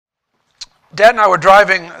Dad and I were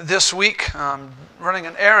driving this week, running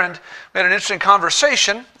an errand. We had an interesting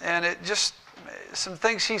conversation, and some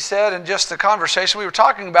things he said and just the conversation. We were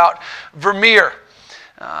talking about Vermeer,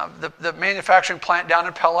 the manufacturing plant down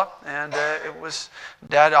in Pella, and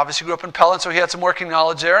Dad obviously grew up in Pella, and so he had some working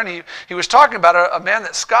knowledge there, and he was talking about a man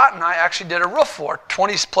that Scott and I actually did a roof for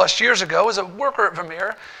 20 plus years ago. He was a worker at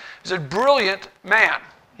Vermeer. He was a brilliant man,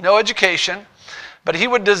 no education, but he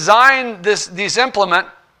would design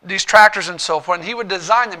these tractors and so forth, and he would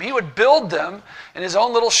design them. He would build them in his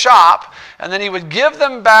own little shop, and then he would give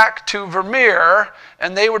them back to Vermeer,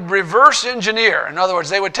 and they would reverse engineer. In other words,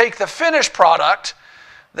 they would take the finished product,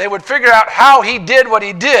 they would figure out how he did what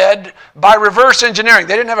he did by reverse engineering.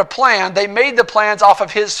 They didn't have a plan. They made the plans off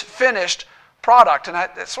of his finished product, and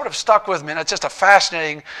it sort of stuck with me, and it's just a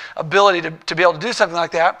fascinating ability to be able to do something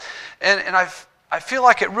like that. And I feel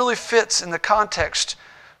like it really fits in the context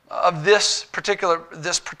of this particular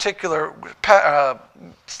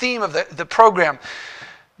theme of the program,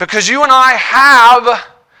 because you and I have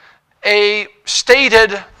a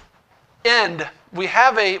stated end. We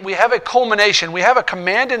have a culmination. We have a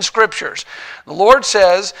command in Scriptures. The Lord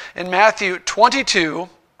says in Matthew 22,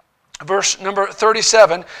 verse number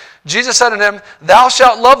 37, Jesus said unto him, "Thou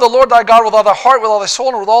shalt love the Lord thy God with all thy heart, with all thy soul,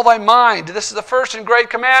 and with all thy mind." This is the first and great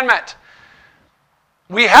commandment.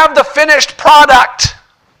 We have the finished product.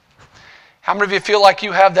 How many of you feel like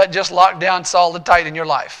you have that just locked down solid tight in your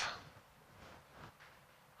life?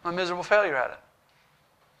 I'm a miserable failure at it.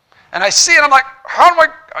 And I see it, I'm like, how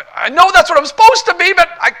do I know that's what I'm supposed to be, but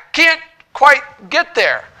I can't quite get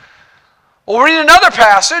there. Well, we'll read another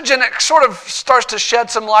passage, and it sort of starts to shed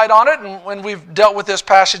some light on it, and when we've dealt with this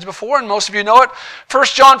passage before, and most of you know it,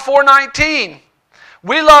 1 John 4:19.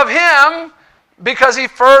 We love him because he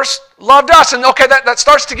first loved us. And okay, that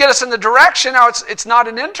starts to get us in the direction. Now, it's not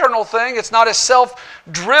an internal thing. It's not a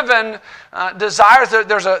self-driven desire.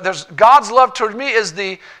 There's God's love toward me is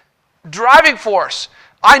the driving force.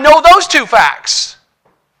 I know those two facts.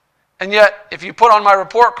 And yet, if you put on my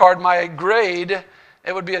report card my grade,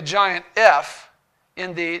 it would be a giant F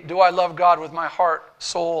in the do I love God with my heart,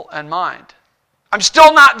 soul, and mind. I'm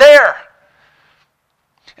still not there.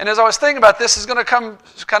 And as I was thinking about this, is going to come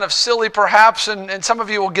kind of silly perhaps, and some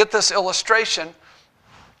of you will get this illustration.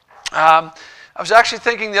 I was actually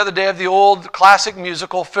thinking the other day of the old classic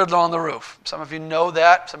musical Fiddler on the Roof. Some of you know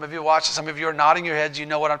that. Some of you watch it. Some of you are nodding your heads. You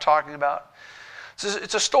know what I'm talking about.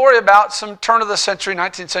 It's a story about some turn of the century,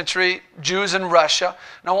 19th century Jews in Russia.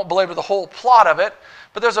 And I won't belabor the whole plot of it,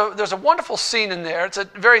 but there's a wonderful scene in there. It's a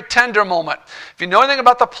very tender moment. If you know anything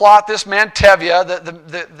about the plot, this man Tevye,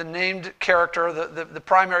 the named character, the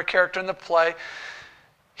primary character in the play,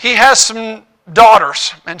 he has some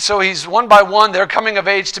daughters. And so he's one by one, they're coming of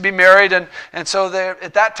age to be married. And so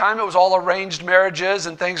at that time it was all arranged marriages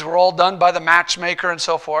and things were all done by the matchmaker and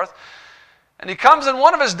so forth. And he comes and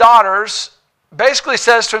one of his daughters basically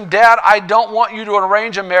says to him, "Dad, I don't want you to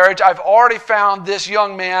arrange a marriage. I've already found this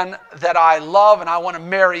young man that I love and I want to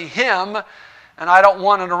marry him. And I don't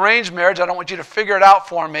want an arranged marriage. I don't want you to figure it out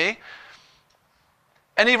for me."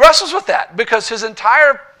 And he wrestles with that because his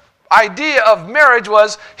entire idea of marriage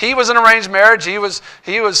was he was an arranged marriage. He's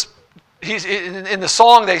in the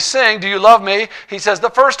song they sing, "Do you love me?" He says, "The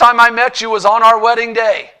first time I met you was on our wedding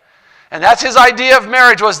day." And that's his idea of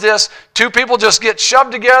marriage, was this: two people just get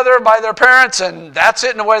shoved together by their parents and that's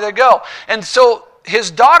it and away they go. And so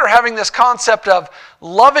his daughter, having this concept of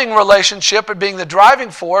loving relationship and being the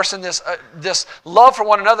driving force and this love for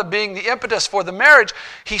one another being the impetus for the marriage,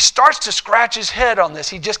 he starts to scratch his head on this.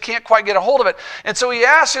 He just can't quite get a hold of it. And so he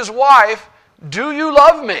asks his wife, "Do you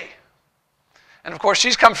love me?" And of course,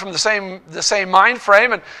 she's come from the same mind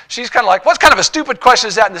frame, and she's kind of like, "What kind of a stupid question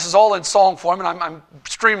is that?" And this is all in song form, and I'm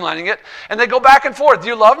streamlining it. And they go back and forth. "Do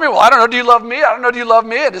you love me?" "Well, I don't know. Do you love me?" "I don't know. Do you love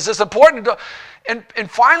me?" "And is this important?"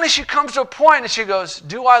 And finally, she comes to a point, and she goes,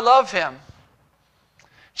 "Do I love him?"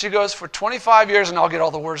 She goes, "For 25 years, and I'll get all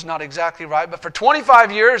the words not exactly right, but for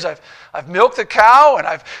 25 years, I've milked the cow, and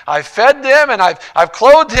I've fed them, and I've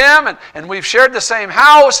clothed him, and we've shared the same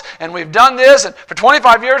house, and we've done this, and for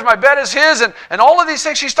 25 years, my bed is his," and all of these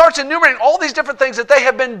things. She starts enumerating all these different things that they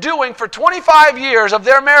have been doing for 25 years of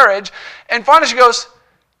their marriage, and finally she goes,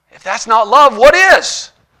 "If that's not love, what is?"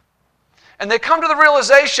 And they come to the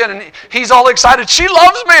realization, and he's all excited, "She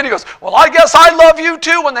loves me." And he goes, "Well, I guess I love you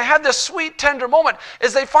too." When they had this sweet, tender moment,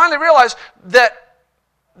 is they finally realize that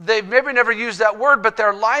they've maybe never used that word, but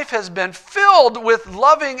their life has been filled with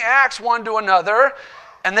loving acts one to another,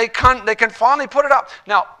 and they can finally put it up.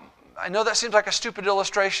 Now, I know that seems like a stupid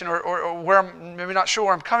illustration, or where I'm maybe not sure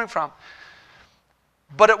where I'm coming from,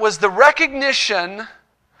 but it was the recognition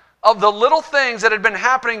of the little things that had been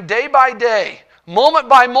happening day by day, moment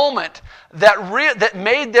by moment, that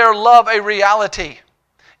made their love a reality.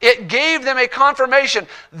 It gave them a confirmation.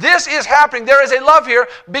 This is happening. There is a love here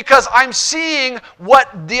because I'm seeing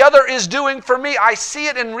what the other is doing for me. I see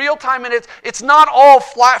it in real time, and it's not all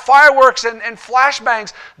fireworks and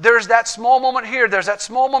flashbangs. There's that small moment here. There's that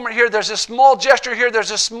small moment here. There's this small gesture here. There's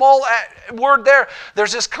this small word there.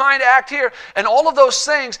 There's this kind act here. And all of those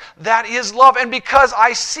things, that is love. And because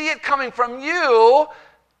I see it coming from you,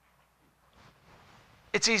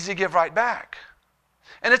 it's easy to give right back.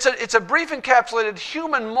 And it's a brief encapsulated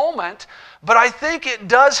human moment, but I think it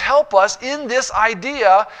does help us in this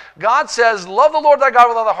idea. God says, love the Lord thy God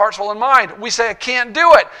with all thy heart, soul, and mind. We say, I can't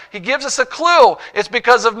do it. He gives us a clue. It's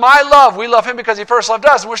because of my love. We love him because he first loved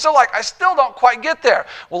us. And we're still like, I still don't quite get there.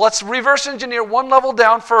 Well, let's reverse engineer one level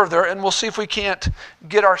down further, and we'll see if we can't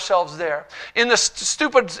get ourselves there. In the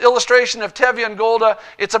stupid illustration of Tevye and Golda,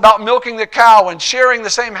 it's about milking the cow and sharing the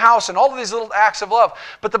same house and all of these little acts of love.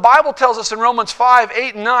 But the Bible tells us in Romans 5,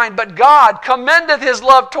 8, and 9, but God commendeth his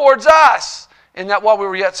love towards us, in that while we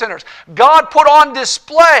were yet sinners. God put on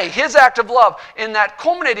display his act of love in that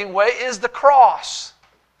culminating way is the cross.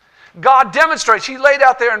 God demonstrates, he laid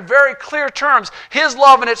out there in very clear terms his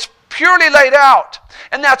love, and it's purely laid out.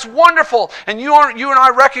 And that's wonderful. And you and I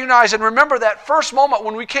recognize and remember that first moment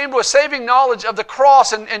when we came to a saving knowledge of the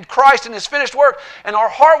cross and Christ and his finished work, and our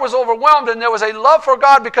heart was overwhelmed, and there was a love for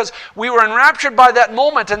God because we were enraptured by that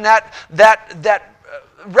moment, and that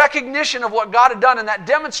recognition of what God had done, and that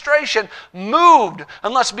demonstration moved.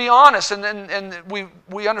 And let's be honest, and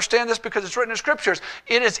we understand this because it's written in Scriptures,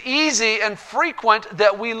 it is easy and frequent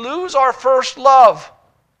that we lose our first love.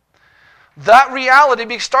 That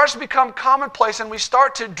reality starts to become commonplace, and we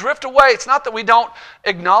start to drift away. It's not that we don't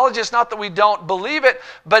acknowledge it, it's not that we don't believe it,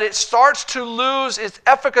 but it starts to lose its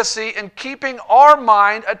efficacy in keeping our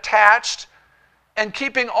mind attached and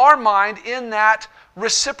keeping our mind in that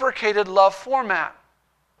reciprocated love format.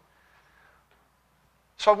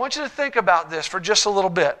 So I want you to think about this for just a little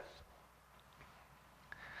bit.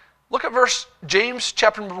 Look at James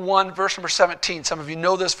chapter 1, verse number 17. Some of you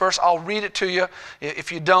know this verse. I'll read it to you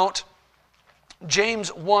if you don't.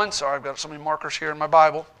 James 1, sorry, I've got so many markers here in my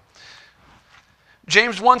Bible.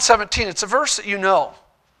 James 1:17, it's a verse that you know.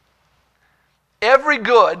 Every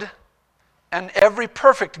good and every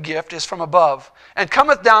perfect gift is from above, and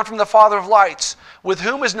cometh down from the Father of lights, with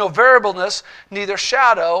whom is no variableness, neither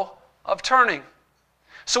shadow of turning.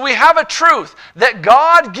 So we have a truth that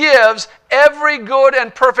God gives every good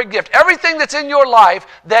and perfect gift. Everything that's in your life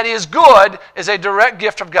that is good is a direct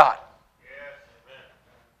gift of God. Yes, amen.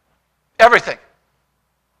 Everything.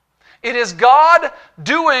 It is God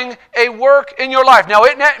doing a work in your life. Now,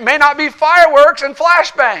 it may not be fireworks and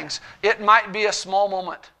flashbangs. It might be a small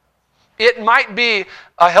moment. It might be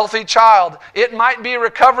a healthy child. It might be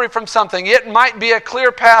recovery from something. It might be a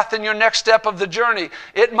clear path in your next step of the journey.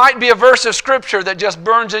 It might be a verse of Scripture that just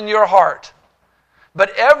burns in your heart.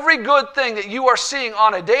 But every good thing that you are seeing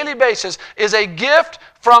on a daily basis is a gift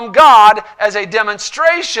from God as a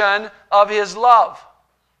demonstration of his love.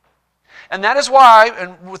 And that is why,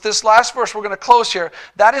 and with this last verse we're going to close here,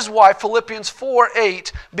 that is why Philippians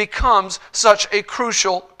 4:8 becomes such a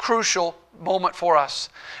crucial moment for us.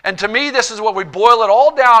 And to me, this is what we boil it all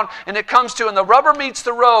down, and it comes to, and the rubber meets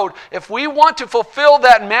the road. If we want to fulfill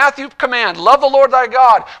that Matthew command, love the Lord thy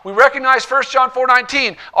God, we recognize 1 John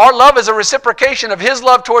 4:19. Our love is a reciprocation of his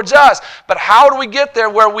love towards us. But how do we get there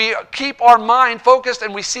where we keep our mind focused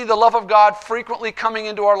and we see the love of God frequently coming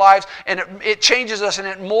into our lives, and it changes us and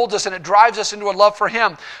it molds us and it drives us into a love for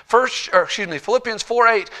him? Philippians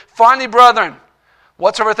 4:8. Finally, brethren,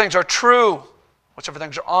 whatsoever things are true, whatsoever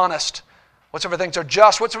things are honest, whatsoever things are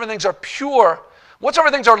just, whatsoever things are pure,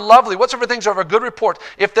 whatsoever things are lovely, whatsoever things are of a good report,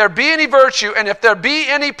 if there be any virtue and if there be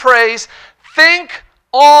any praise, think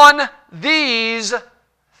on these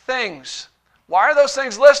things. Why are those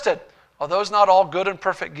things listed? Are those not all good and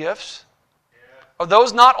perfect gifts? Are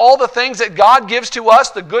those not all the things that God gives to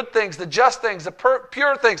us? The good things, the just things, the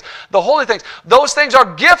pure things, the holy things. Those things are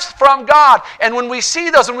gifts from God. And when we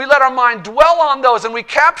see those and we let our mind dwell on those and we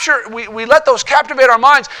let those captivate our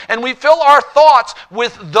minds and we fill our thoughts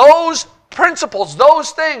with those principles,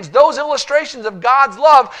 those things, those illustrations of God's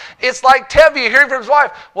love, it's like Tevye hearing from his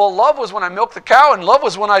wife, well, love was when I milked the cow, and love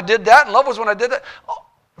was when I did that, and love was when I did that. Oh,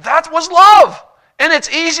 that was love. And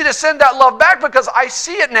it's easy to send that love back because I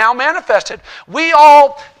see it now manifested. We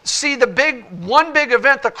all see one big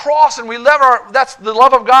event, the cross, and that's the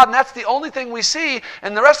love of God, and that's the only thing we see,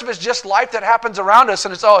 and the rest of it's just life that happens around us,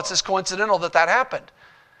 and it's just coincidental that happened.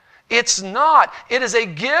 It's not. It is a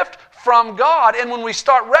gift from God. And when we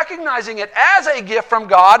start recognizing it as a gift from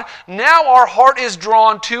God, now our heart is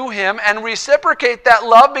drawn to Him and reciprocate that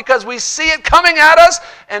love because we see it coming at us,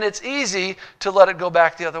 and it's easy to let it go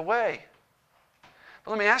back the other way.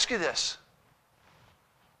 But let me ask you this.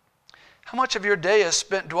 How much of your day is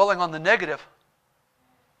spent dwelling on the negative?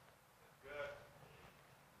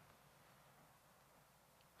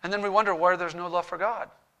 And then we wonder why there's no love for God.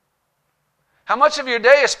 How much of your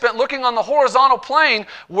day is spent looking on the horizontal plane,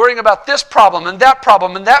 worrying about this problem and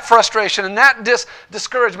that frustration and that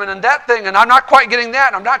discouragement and that thing, and I'm not quite getting that,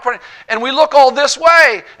 and I'm not quite... And we look all this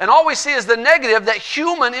way, and all we see is the negative that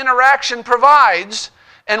human interaction provides,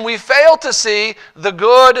 and we fail to see the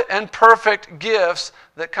good and perfect gifts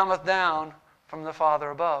that cometh down from the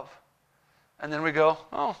Father above. And then we go,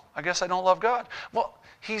 oh, I guess I don't love God. Well,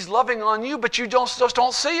 He's loving on you, but you just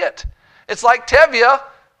don't see it. It's like Tevye,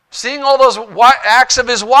 seeing all those acts of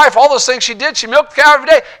his wife, all those things she did. She milked the cow every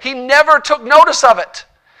day. He never took notice of it.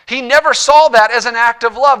 He never saw that as an act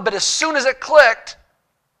of love. But as soon as it clicked,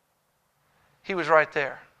 he was right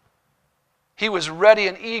there. He was ready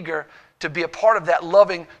and eager to be a part of that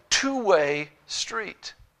loving two-way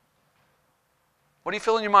street. What are you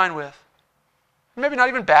filling your mind with? Maybe not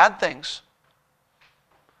even bad things.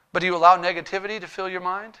 But do you allow negativity to fill your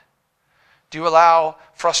mind? Do you allow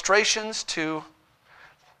frustrations to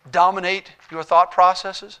dominate your thought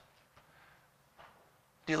processes?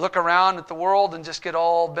 Do you look around at the world and just get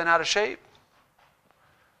all bent out of shape?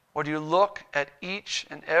 Or do you look at each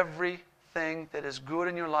and everything that is good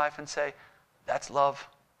in your life and say, that's love.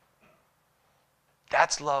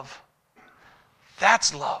 That's love.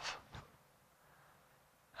 That's love.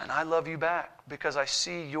 And I love you back because I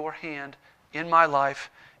see your hand in my life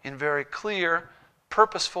in very clear,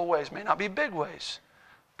 purposeful ways. May not be big ways,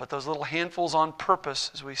 but those little handfuls on purpose,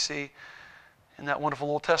 as we see in that wonderful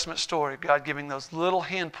Old Testament story, God giving those little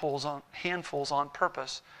handfuls on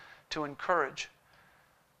purpose to encourage.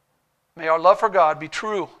 May our love for God be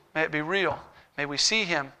true. May it be real. May we see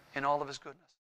Him in all of His goodness.